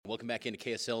Welcome back into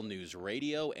KSL News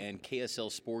Radio and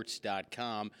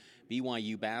KSLSports.com.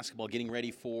 BYU basketball getting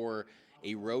ready for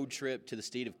a road trip to the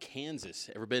state of Kansas.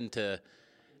 Ever been to,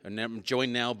 and I'm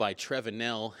joined now by Trevin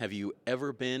Knell. Have you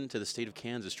ever been to the state of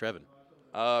Kansas, Trevin?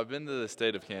 I've been to the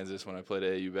state of Kansas when I played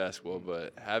AAU basketball,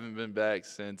 but haven't been back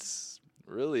since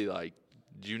really like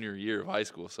junior year of high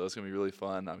school. So it's going to be really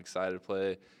fun. I'm excited to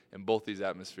play in both these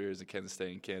atmospheres in Kansas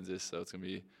State and Kansas. So it's going to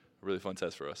be a really fun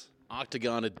test for us.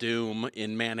 Octagon of Doom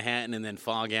in Manhattan and then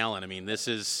Fog Allen. I mean, this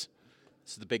is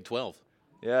the Big 12.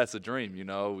 Yeah, it's a dream. You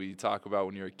know, we talk about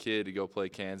when you're a kid to go play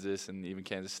Kansas and even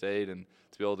Kansas State, and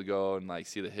to be able to go and like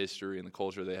see the history and the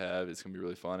culture they have, it's going to be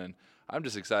really fun. And I'm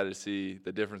just excited to see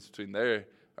the difference between their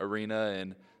arena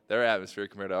and their atmosphere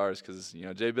compared to ours, because, you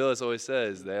know, Jay Billis always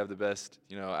says they have the best,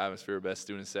 atmosphere, best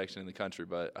student section in the country,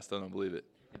 but I still don't believe it.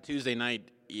 Tuesday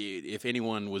night, if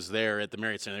anyone was there at the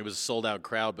Marriott Center, it was a sold-out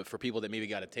crowd, but for people that maybe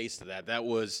got a taste of that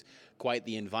was quite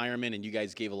the environment, and you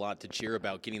guys gave a lot to cheer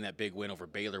about getting that big win over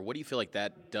Baylor. What do you feel like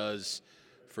that does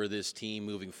for this team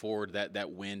moving forward,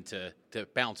 that win to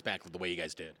bounce back the way you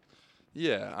guys did?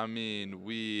 Yeah, I mean,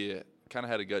 we kind of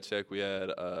had a gut check. We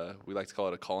had, we like to call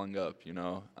it a calling up,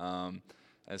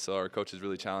 and so our coaches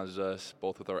really challenged us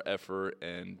both with our effort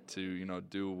and to,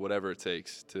 do whatever it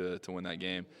takes to win that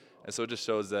game. And so it just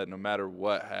shows that no matter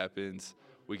what happens,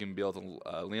 we can be able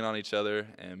to lean on each other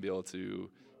and be able to,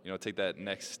 take that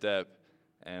next step.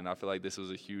 And I feel like this was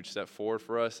a huge step forward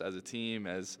for us as a team,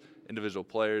 as individual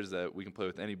players, that we can play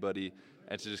with anybody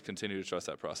and to just continue to trust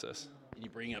that process.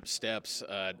 You bring up steps.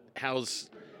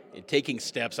 How's taking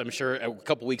steps? I'm sure a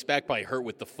couple weeks back probably hurt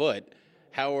with the foot.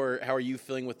 How are you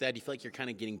feeling with that? Do you feel like you're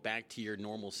kind of getting back to your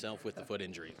normal self with the foot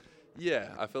injury? Yeah,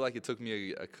 I feel like it took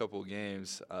me a couple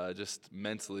games, just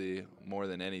mentally more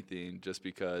than anything, just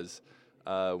because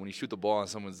when you shoot the ball and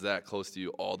someone's that close to you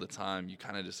all the time, you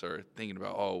kind of just start thinking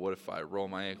about, oh, what if I roll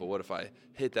my ankle? What if I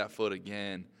hit that foot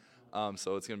again?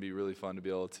 So it's going to be really fun to be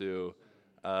able to,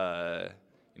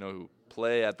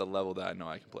 play at the level that I know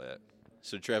I can play at.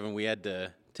 So, Trevin, we had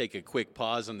to take a quick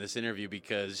pause on this interview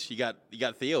because you got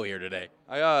Theo here today.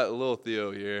 I got a little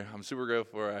Theo here. I'm super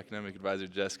grateful for our academic advisor,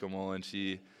 Jessica Mullen.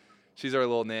 She's our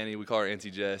little nanny. We call her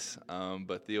Auntie Jess.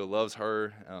 But Theo loves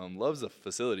her, loves the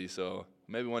facility. So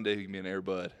maybe one day he can be an Air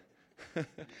Bud.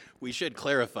 We should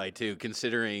clarify, too,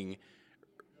 considering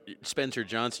Spencer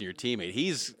Johnson, your teammate,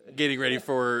 he's getting ready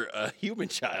for a human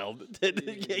child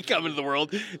to come into the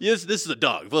world. Yes, this is a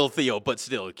dog, little Theo, but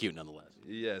still cute nonetheless.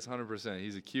 Yes, 100%.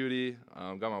 He's a cutie.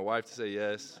 Got my wife to say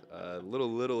yes. A little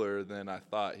littler than I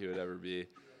thought he would ever be.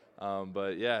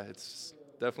 But, yeah, it's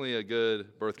definitely a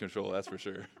good birth control, that's for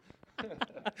sure.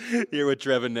 Here with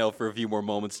Trevin Knell for a few more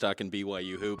moments talking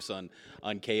BYU hoops on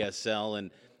KSL. And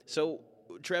so,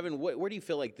 Trevin, where do you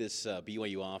feel like this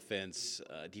BYU offense,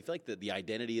 do you feel like the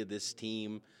identity of this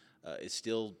team is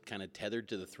still kind of tethered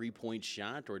to the three-point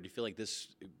shot, or do you feel like this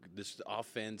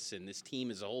offense and this team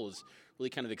as a whole is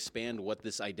really kind of expand what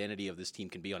this identity of this team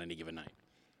can be on any given night?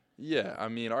 Yeah, I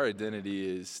mean, our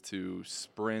identity is to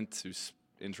sprint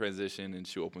in transition and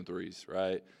shoot open threes,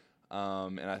 right?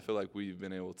 And I feel like we've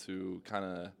been able to kind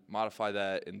of modify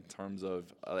that in terms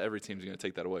of every team's going to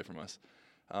take that away from us.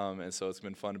 And so it's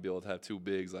been fun to be able to have two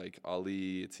bigs like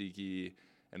Ali, Atiki,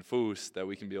 and Foos that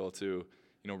we can be able to,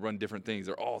 run different things.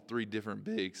 They're all three different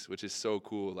bigs, which is so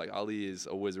cool. Like Ali is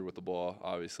a wizard with the ball,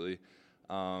 obviously.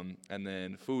 And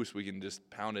then Foos, we can just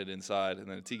pound it inside. And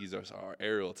then Atiki's our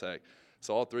aerial attack.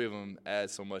 So all three of them add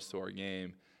so much to our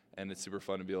game. And it's super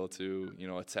fun to be able to,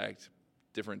 attack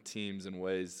different teams in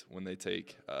ways when they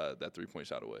take that three-point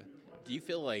shot away. Do you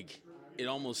feel like it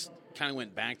almost kind of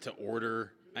went back to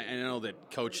order? I know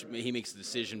that Coach, he makes the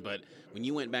decision, but when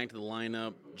you went back to the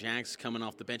lineup, Jack's coming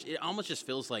off the bench, it almost just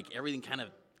feels like everything kind of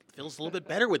feels a little bit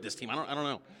better with this team. I don't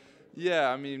know. Yeah,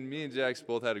 I mean, me and Jax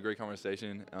both had a great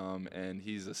conversation, and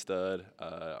he's a stud.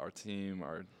 Our team,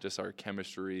 our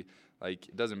chemistry, like,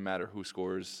 it doesn't matter who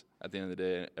scores at the end of the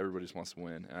day. Everybody just wants to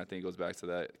win, and I think it goes back to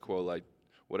that quote, like,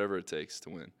 whatever it takes to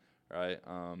win, right?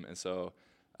 And so,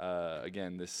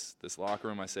 again, this locker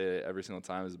room, I say it every single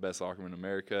time, is the best locker room in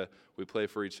America. We play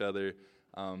for each other,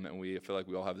 and we feel like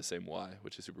we all have the same why,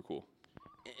 which is super cool.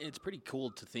 It's pretty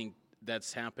cool to think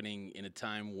that's happening in a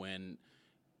time when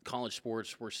college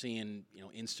sports, we're seeing,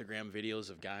 Instagram videos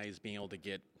of guys being able to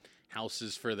get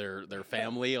houses for their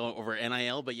family over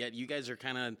NIL, but yet you guys are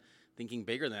kind of thinking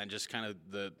bigger than that, just kind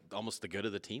of almost the good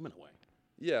of the team in a way.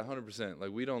 Yeah, 100%. Like,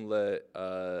 we don't let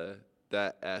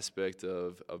that aspect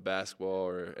of basketball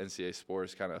or NCAA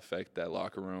sports kind of affect that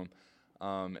locker room.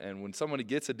 And when somebody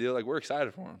gets a deal, like, we're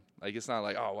excited for them. Like, it's not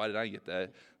like, oh, why did I get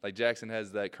that? Like, Jackson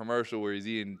has that commercial where he's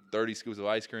eating 30 scoops of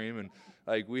ice cream, and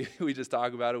Like we just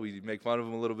talk about it. We make fun of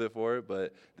them a little bit for it, but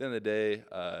at the end of the day,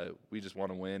 we just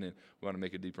want to win and we want to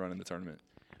make a deep run in the tournament.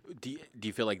 Do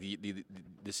you feel like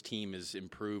this team is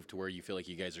improved to where you feel like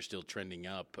you guys are still trending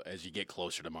up as you get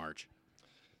closer to March?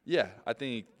 Yeah, I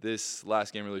think this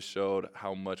last game really showed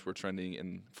how much we're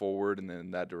trending forward and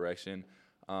in that direction.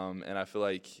 And I feel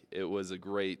like it was a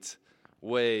great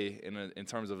way in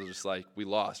terms of just like we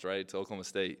lost, right, to Oklahoma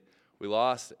State. We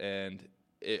lost, and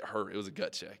it hurt. It was a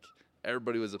gut check.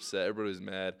 Everybody was upset. Everybody was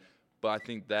mad. But I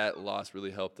think that loss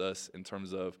really helped us in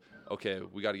terms of, okay,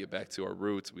 we got to get back to our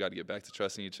roots. We got to get back to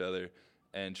trusting each other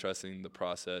and trusting the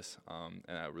process. And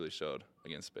that really showed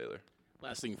against Baylor.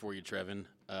 Last thing for you, Trevin.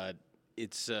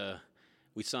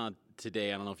 We saw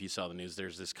today. I don't know if you saw the news.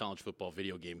 There's this college football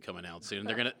video game coming out soon.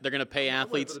 They're gonna pay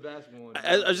athletes.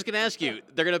 I was just gonna ask you.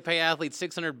 They're gonna pay athletes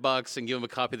 $600 and give them a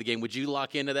copy of the game. Would you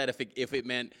lock into that if it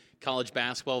meant college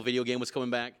basketball video game was coming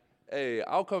back? Hey,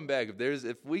 I'll come back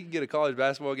if we can get a college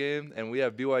basketball game and we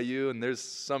have BYU and there's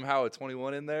somehow a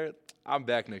 21 in there. I'm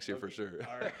back next year for sure.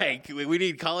 All right, we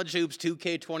need college hoops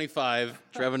 2K25.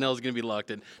 Trevin Knell's gonna be locked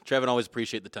in. Trevin, always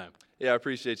appreciate the time. Yeah, I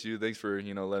appreciate you. Thanks for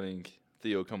letting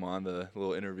Theo come on the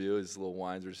little interview. His little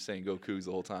whines were just saying "Go Cougs"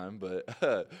 the whole time,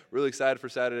 but really excited for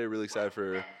Saturday. Really excited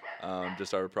for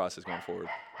just our process going forward.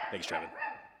 Thanks, Trevin.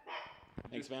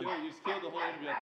 Thanks, man. You just killed the whole interview.